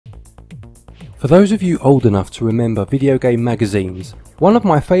For those of you old enough to remember video game magazines, one of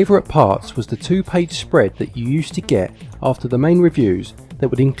my favourite parts was the 2-page spread that you used to get after the main reviews that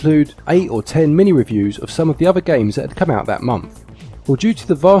would include 8 or 10 mini reviews of some of the other games that had come out that month. Well, due to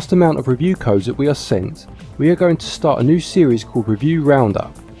the vast amount of review codes that we are sent, we are going to start a new series called Review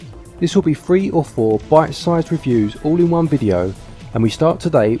Roundup. This will be 3 or 4 bite-sized reviews all in one video, and we start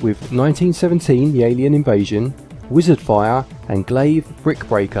today with 1917 The Alien Invasion, Wizard Fire and Glaive Brick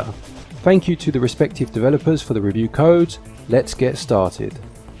Breaker. Thank you to the respective developers for the review codes. Let's get started.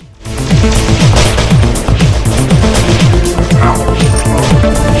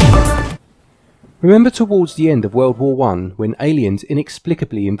 Remember towards the end of World War I when aliens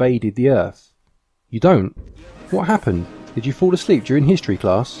inexplicably invaded the Earth? You don't? What happened? Did you fall asleep during history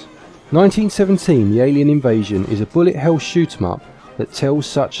class? 1917 The Alien Invasion is a bullet hell shoot 'em up that tells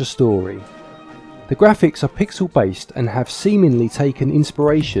such a story. The graphics are pixel based and have seemingly taken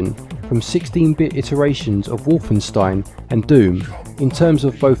inspiration from 16-bit iterations of Wolfenstein and Doom in terms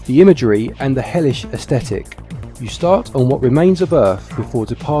of both the imagery and the hellish aesthetic. You start on what remains of Earth before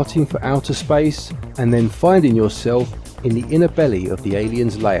departing for outer space and then finding yourself in the inner belly of the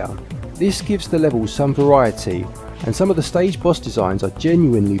alien's lair. This gives the levels some variety, and some of the stage boss designs are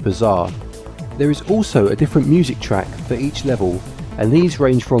genuinely bizarre. There is also a different music track for each level, and these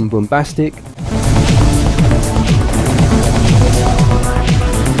range from bombastic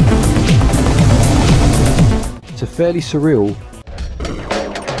to fairly surreal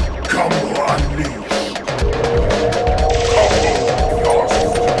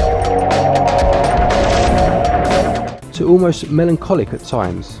to almost melancholic at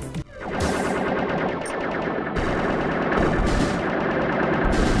times.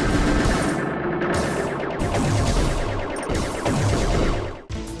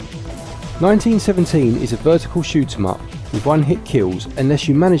 "1917 is a vertical shoot 'em up with one-hit kills unless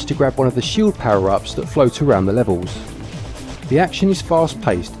you manage to grab one of the shield power-ups that float around the levels. The action is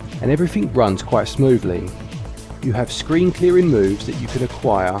fast-paced and everything runs quite smoothly. You have screen-clearing moves that you can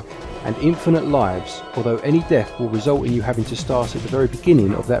acquire and infinite lives, although any death will result in you having to start at the very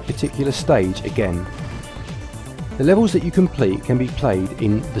beginning of that particular stage again. The levels that you complete can be played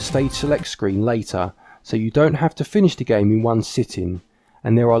in the stage select screen later, so you don't have to finish the game in one sitting.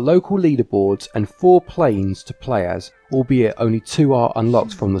 And there are local leaderboards and 4 planes to play as, albeit only 2 are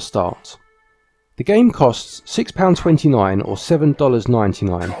unlocked from the start. The game costs £6.29 or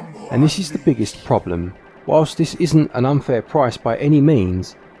 $7.99, and this is the biggest problem. Whilst this isn't an unfair price by any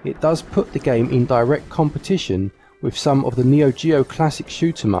means, it does put the game in direct competition with some of the Neo Geo classic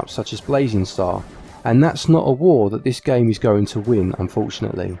shoot 'em ups such as Blazing Star, and that's not a war that this game is going to win,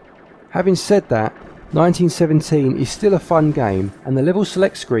 unfortunately. Having said that, 1917 is still a fun game, and the level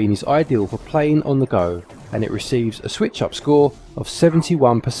select screen is ideal for playing on the go, and it receives a Switchup score of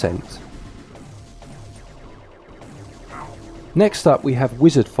 71%. Next up we have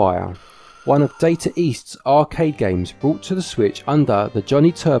Wizard Fire, one of Data East's arcade games brought to the Switch under the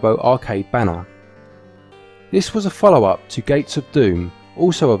Johnny Turbo Arcade banner. This was a follow-up to Gates of Doom,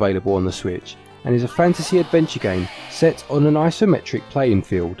 also available on the Switch, and is a fantasy adventure game set on an isometric playing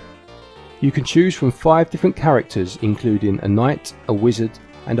field. You can choose from 5 different characters, including a knight, a wizard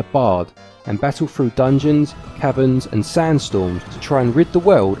and a bard, and battle through dungeons, caverns and sandstorms to try and rid the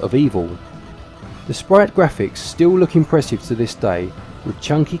world of evil. The sprite graphics still look impressive to this day, with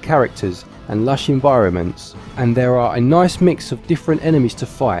chunky characters and lush environments, and there are a nice mix of different enemies to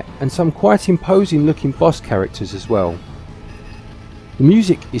fight and some quite imposing looking boss characters as well. The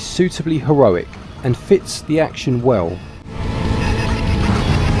music is suitably heroic and fits the action well.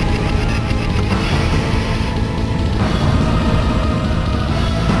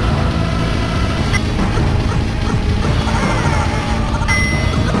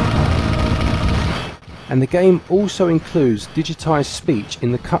 And the game also includes digitised speech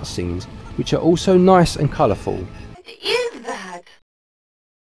in the cutscenes, which are also nice and colourful. What is that?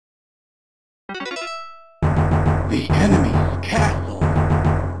 The enemy's castle.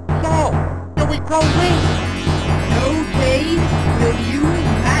 So, do we go win? No way will use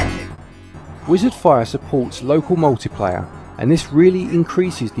magic. Wizard Fire supports local multiplayer, and this really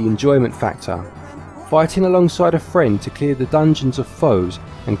increases the enjoyment factor. Fighting alongside a friend to clear the dungeons of foes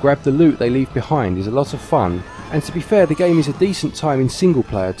and grab the loot they leave behind is a lot of fun, and to be fair, the game is a decent time in single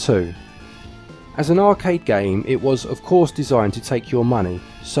player too. As an arcade game, it was of course designed to take your money,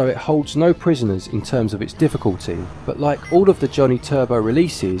 so it holds no prisoners in terms of its difficulty, but like all of the Johnny Turbo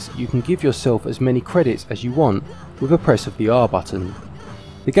releases, you can give yourself as many credits as you want with a press of the R button.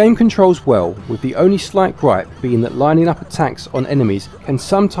 The game controls well, with the only slight gripe being that lining up attacks on enemies can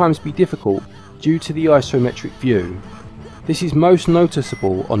sometimes be difficult due to the isometric view. This is most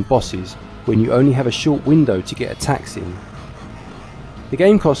noticeable on bosses, when you only have a short window to get attacks in. The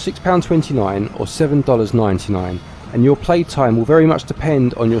game costs £6.29 or $7.99, and your play time will very much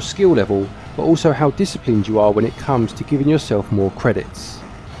depend on your skill level, but also how disciplined you are when it comes to giving yourself more credits.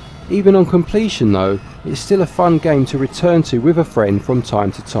 Even on completion though, it's still a fun game to return to with a friend from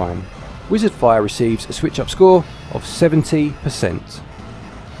time to time. Wizard Fire receives a switch up score of 70%.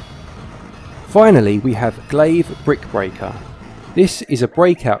 Finally, we have Glaive Brick Breaker. This is a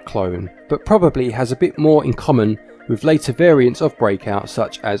Breakout clone, but probably has a bit more in common with later variants of Breakout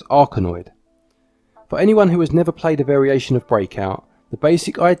such as Arkanoid. For anyone who has never played a variation of Breakout, the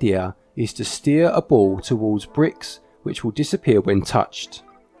basic idea is to steer a ball towards bricks which will disappear when touched.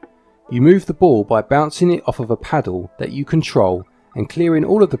 You move the ball by bouncing it off of a paddle that you control, and clearing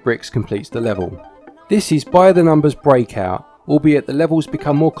all of the bricks completes the level. This is by the numbers Breakout, albeit the levels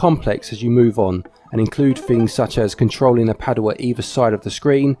become more complex as you move on and include things such as controlling a paddle at either side of the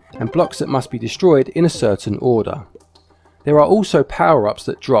screen and blocks that must be destroyed in a certain order. There are also power-ups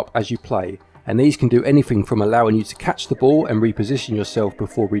that drop as you play, and these can do anything from allowing you to catch the ball and reposition yourself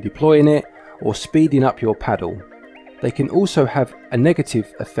before redeploying it, or speeding up your paddle. They can also have a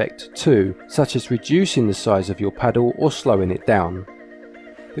negative effect too, such as reducing the size of your paddle or slowing it down.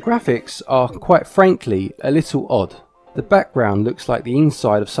 The graphics are quite frankly a little odd. The background looks like the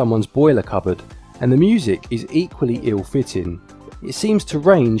inside of someone's boiler cupboard, and the music is equally ill-fitting. It seems to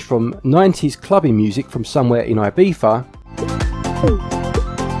range from 90s clubbing music from somewhere in Ibiza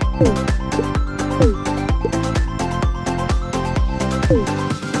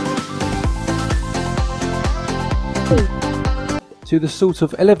to the sort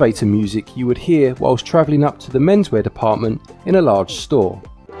of elevator music you would hear whilst travelling up to the menswear department in a large store.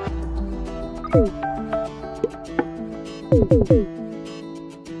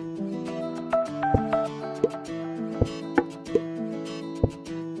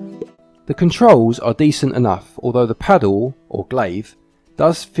 The controls are decent enough, although the paddle, or glaive,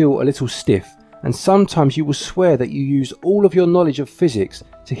 does feel a little stiff, and sometimes you will swear that you use all of your knowledge of physics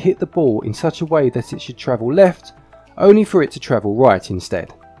to hit the ball in such a way that it should travel left, only for it to travel right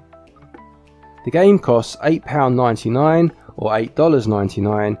instead. The game costs £8.99 or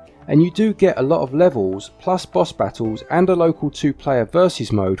 $8.99, and you do get a lot of levels, plus boss battles and a local 2-player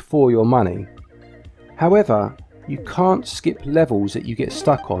versus mode for your money. However, you can't skip levels that you get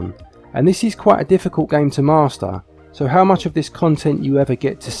stuck on, and this is quite a difficult game to master, so how much of this content you ever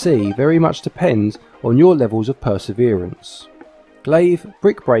get to see very much depends on your levels of perseverance. Glaive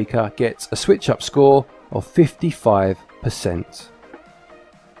Brick Breaker gets a switch up score of 55%.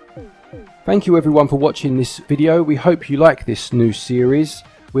 Thank you everyone for watching this video. We hope you like this new series.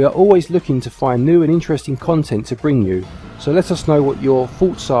 We are always looking to find new and interesting content to bring you, so let us know what your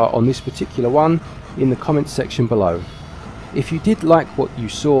thoughts are on this particular one in the comments section below. If you did like what you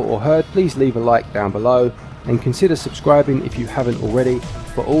saw or heard, please leave a like down below and consider subscribing if you haven't already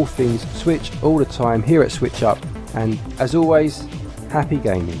for all things Switch all the time here at Switchup, and as always, happy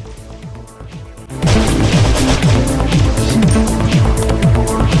gaming.